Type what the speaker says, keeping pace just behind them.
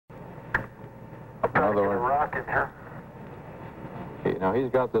other words, rock in here. Now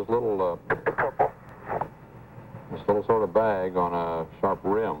he's got this little sort of bag on a sharp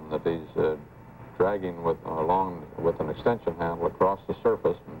rim that he's dragging along with an extension handle across the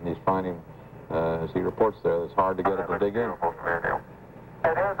surface, and he's finding, as he reports there, that it's hard to get it to dig in.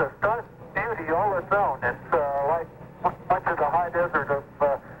 It has a stark beauty all its own. It's like much of the high desert of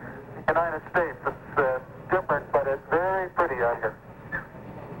the United States. It's different, but it's very pretty out here.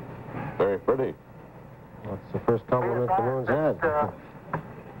 Very pretty. That's the first compliment the moon's had.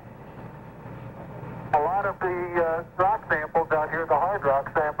 A lot of the rock samples out here, the hard rock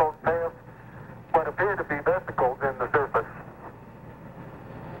samples, have what appear to be vesicles in the surface.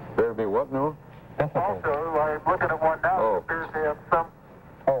 There to be what, Noah? Also, I'm looking at one now that appears to have some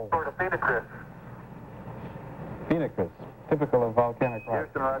sort of phenocryst. Phenocryst, typical of volcanic rock.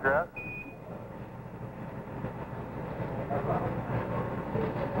 Houston, roger out.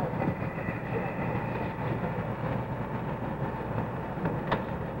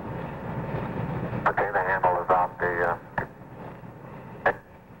 Okay, the handle is off the,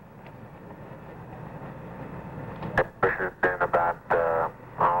 it pushes in about,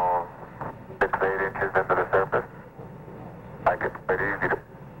 6 to 8 inches into the surface. Like it's pretty easy to,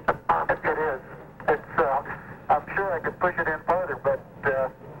 it is. It's, I'm sure I could push it in farther, but,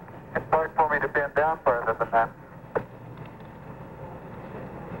 it's hard for me to bend down farther than that.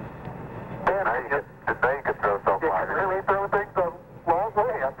 And I just, today you could throw so far. You can really throw things a long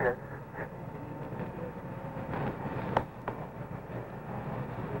way up here.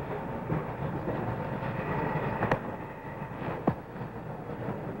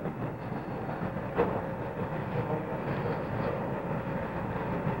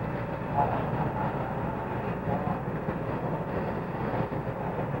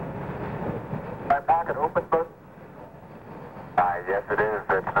 My pocket open, bud? Yes, it is.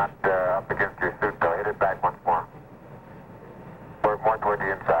 It's not up against your suit, though. Hit it back once more. Work more toward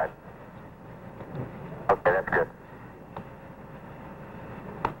the inside. Okay, that's good.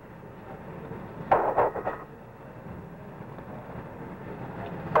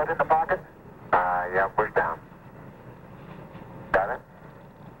 Put in the pocket? Yeah, push down. Got it?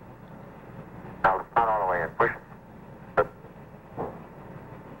 No, not all the way in. Push it.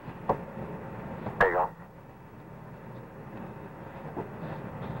 There you go.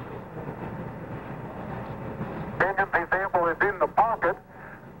 Engine sample is in the pocket.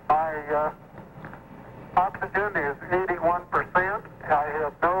 My oxygen is 81%. I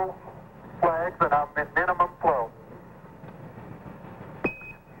have no flags, and I'm in minimum flow.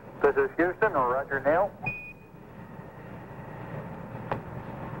 This is Houston, or Roger Neil.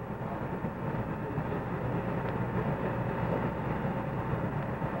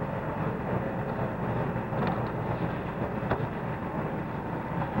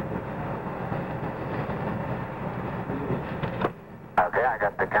 Okay, I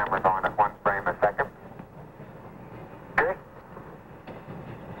got the camera going at 1 frame a second. Okay.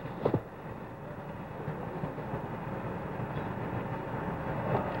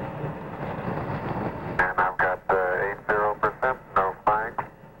 And I've got 80%, no flags.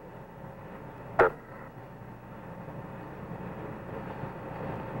 Good.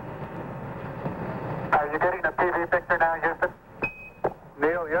 Are you getting a TV picture now, Houston?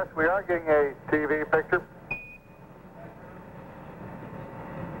 Neil, yes, we are getting a TV picture.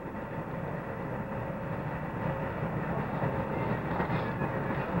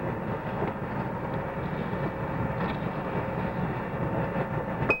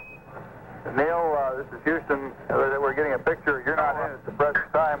 Neil, this is Houston. We're getting a picture. You're not in at the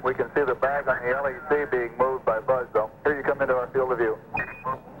present time. We can see the bag on the LEC being moved by Buzz, though. Here you come into our field of view.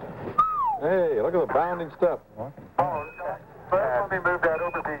 Hey, look at the bounding stuff. Oh, let me move that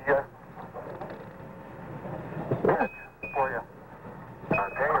over the edge for you.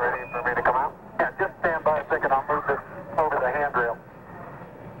 Okay, ready for me to come out? Yeah, just stand by a second. I'll move this over the handrail.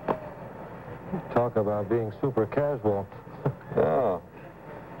 Talk about being super casual. Yeah.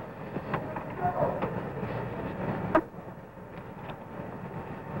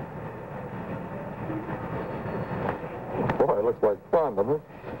 Boy, it looks like fun, doesn't it?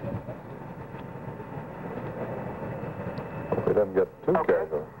 Hope he doesn't get too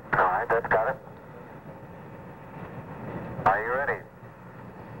casual. All right, that's got it. Are you ready?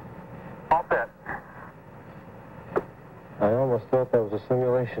 All set. I almost thought that was a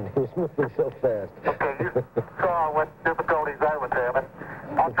simulation. He was moving so fast. Okay, you saw what difficulties I was having.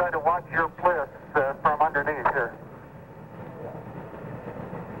 I'll try to watch your bliss from underneath here.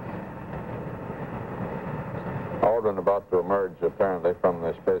 Aldrin about to emerge, apparently, from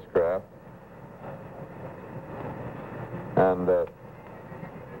the spacecraft. And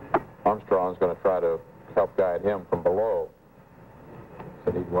Armstrong's going to try to help guide him from below.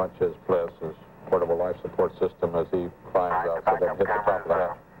 Said he'd watch his FLIS, his portable life support system, as he climbs out so they can hit the top of the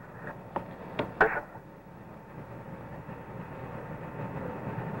hatch.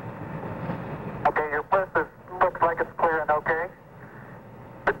 Okay, your FLIS looks like it's clear and okay.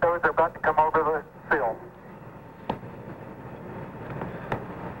 The toes are about to come over the sill.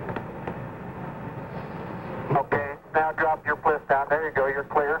 Okay, now drop your FLIS down. There you go, you're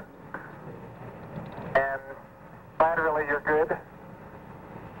clear. And laterally you're good.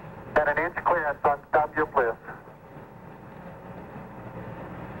 Got an inch clearance on top your FLIS.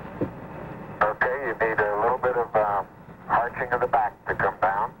 Okay, you need a little bit of arching of the back to come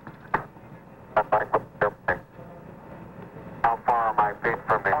down. How far are my feet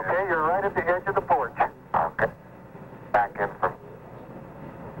from the Okay, you're right at the edge of the porch. Okay. Back in from...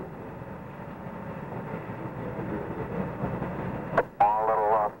 Small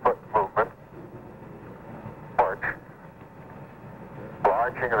little foot movement. Porch.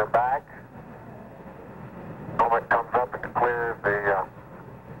 Arching of the back. Moment comes up and clears the...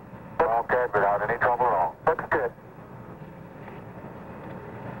 okay, without any trouble at all. Looks good.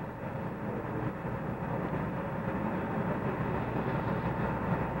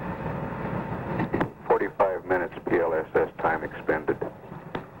 Minutes PLSS time expended.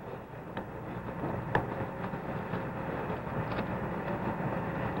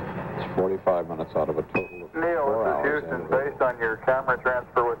 It's 45 minutes out of a total of 4 Neil, hours. this is Houston. Based on your camera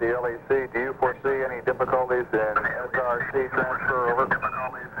transfer with the LEC, do you foresee any difficulties in SRC transfer over?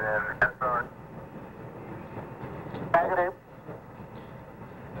 Difficulties in SRC? Negative.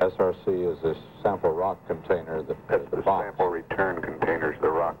 SRC is this sample rock container that That's is the the box. sample return containers, the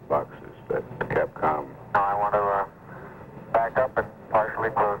rock boxes that Capcom. Now I want to back up and partially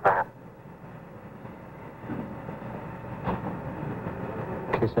close that.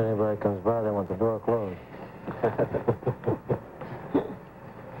 In case anybody comes by, they want the door closed.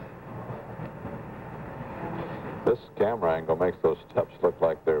 This camera angle makes those steps look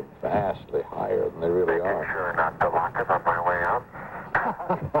like they're vastly higher than they really Making are. sure not to lock it on my way out.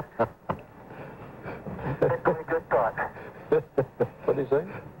 Pretty good thought. What did he say?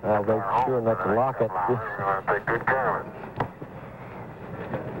 I'll make sure not to lock it. You want to take good care of it.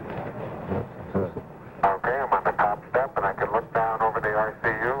 Okay, I'm on the top step and I can look down over the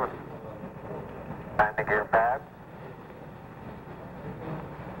RCU and landing gear pad.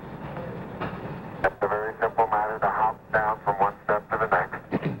 It's a very simple matter to hop down from one step to the next.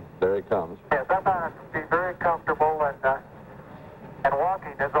 There he comes. Yes, I found it to be very comfortable and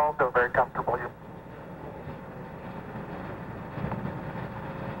walking is also very comfortable.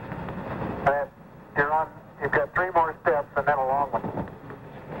 You've got 3 more steps and then a long one.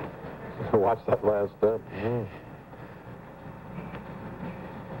 Watch that last step.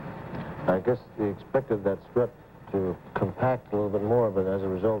 I guess they expected that strut to compact a little bit more, but as a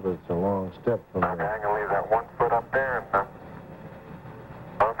result, it's a long step from Okay, I'm going to leave that 1 foot up there and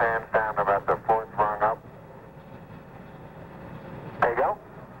both hands down about the 4th rung up. There you go.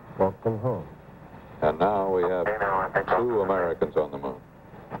 Welcome home. And now we have Okay, now I think I'll- 2 Americans on the moon.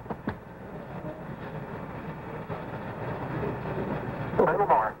 A little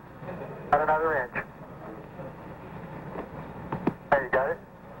more. About another inch. There you got it.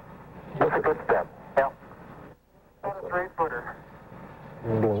 That's a good step. Yep. About a 3-footer.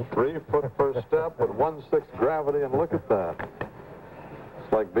 3 foot per step with 1/6 gravity, and look at that.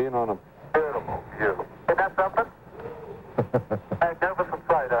 It's like being on a... Beautiful view. Isn't that something? Magnificent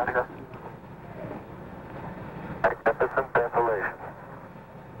sight out here. Magnificent desolation.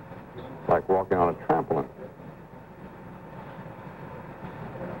 like walking on a trampoline.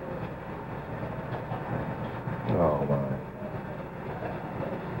 Oh, my.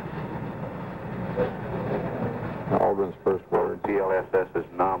 Aldrin's first word. DLSS is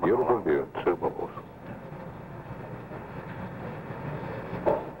nominal. Beautiful view. Consumables.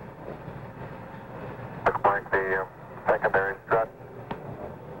 Looks like the secondary strut.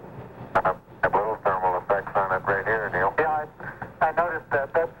 Have little thermal effects on it right here, Neil. Yeah, I noticed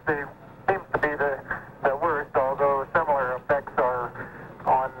that. That's seems to be the worst, although similar effects are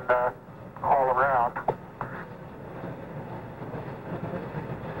on all around.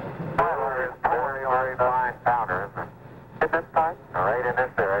 Very, very fine powder, isn't it? Is it fine? Right in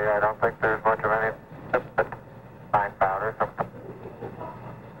this area, I don't think there's much of any fine powder. Some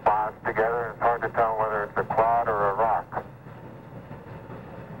clouds together, it's hard to tell whether it's a clod or a rock.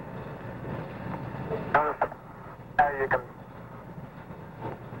 Notice how you can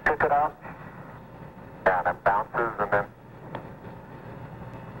pick it up. Yeah, and it bounces and then...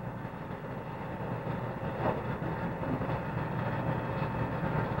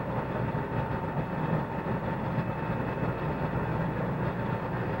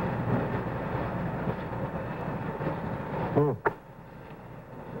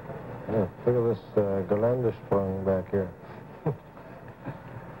 Geländersprung back here.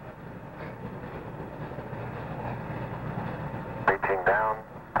 Reaching down,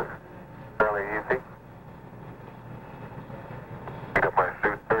 fairly easy. Pick up my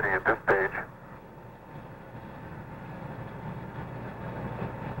suit 30 at this stage.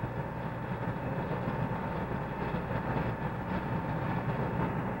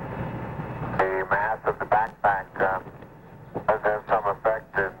 The mass of the backpack does have some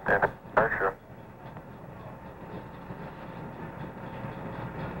effect in inertia.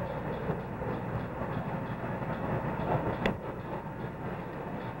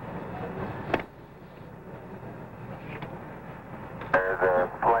 There's a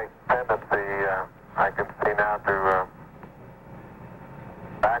slight tendency I can see now to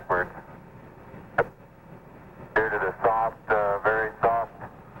backwards due to the soft, very soft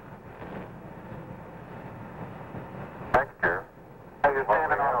texture. You're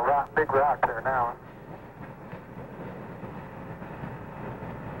standing on a rock, big rock there now.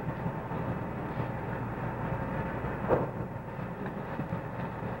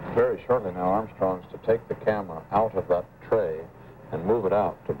 Very shortly now, Armstrong's to take the camera out of that tray and move it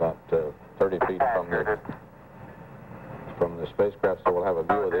out to about 30 feet from the spacecraft, so we'll have a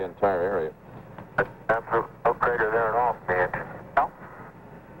view of the entire area. That's no crater there at all from the engine. No.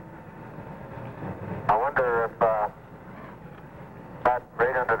 I wonder if that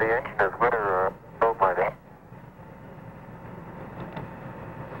right under the engine is where probe might be.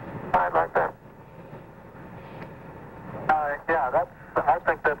 I'd like that. Yeah, I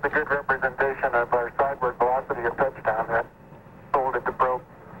think that's a good representation of our sideward velocity of touchdown. That folded the probe.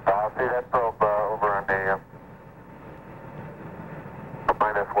 I'll see that probe over on the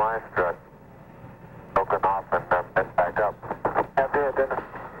minus Y strut. Broken off and bent back up. That did, didn't it?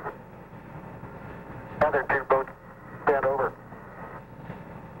 The other two boats bent over.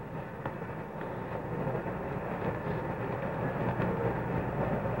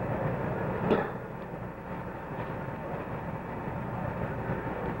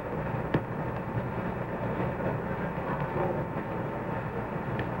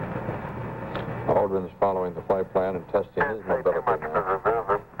 Aldrin's following the flight plan and testing his Can't say too mobility much now.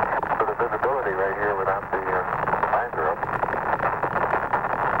 for the visibility right here without the visor up.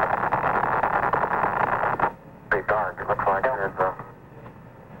 Pretty dark. It looks like there's a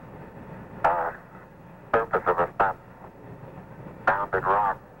surface of a flat, rounded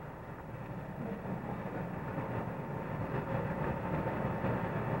rock.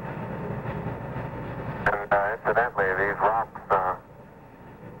 And incidentally, these rocks,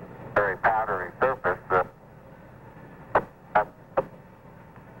 very powdery surface.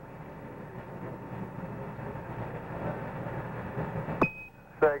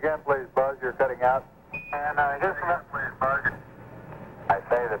 Say again, please, Buzz. You're cutting out. And just again, please, Buzz. I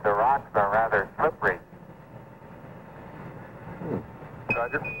say that the rocks are rather slippery.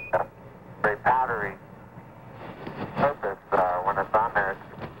 Roger. Very powdery surface. When it's on there, it's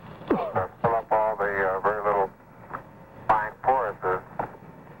fill up all the very little fine porises.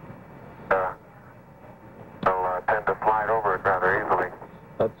 They'll tend to slide over it rather easily.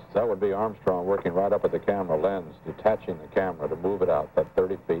 That would be Armstrong working right up at the camera lens, detaching the camera to move it out that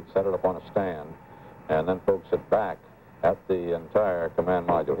 30 feet, set it up on a stand, and then focus it back at the entire command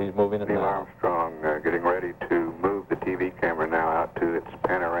module. He's moving it Neil now. Armstrong getting ready to move the TV camera now out to its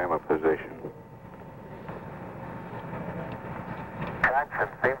panorama position. Traction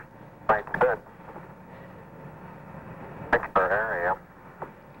seems quite good. Picture area.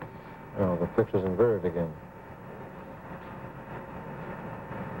 Oh, the picture's inverted again.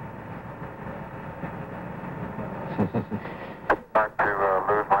 Start to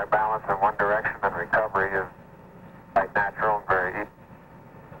lose my balance in one direction, and recovery is quite natural and very easy.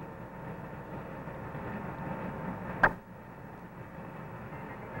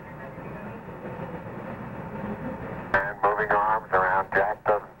 And moving arms around, Jack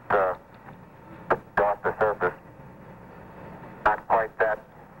doesn't go off the surface. Not quite that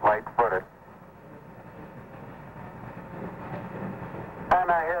light-footed. And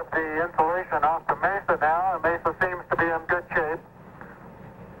I have the insulation off the mesa now.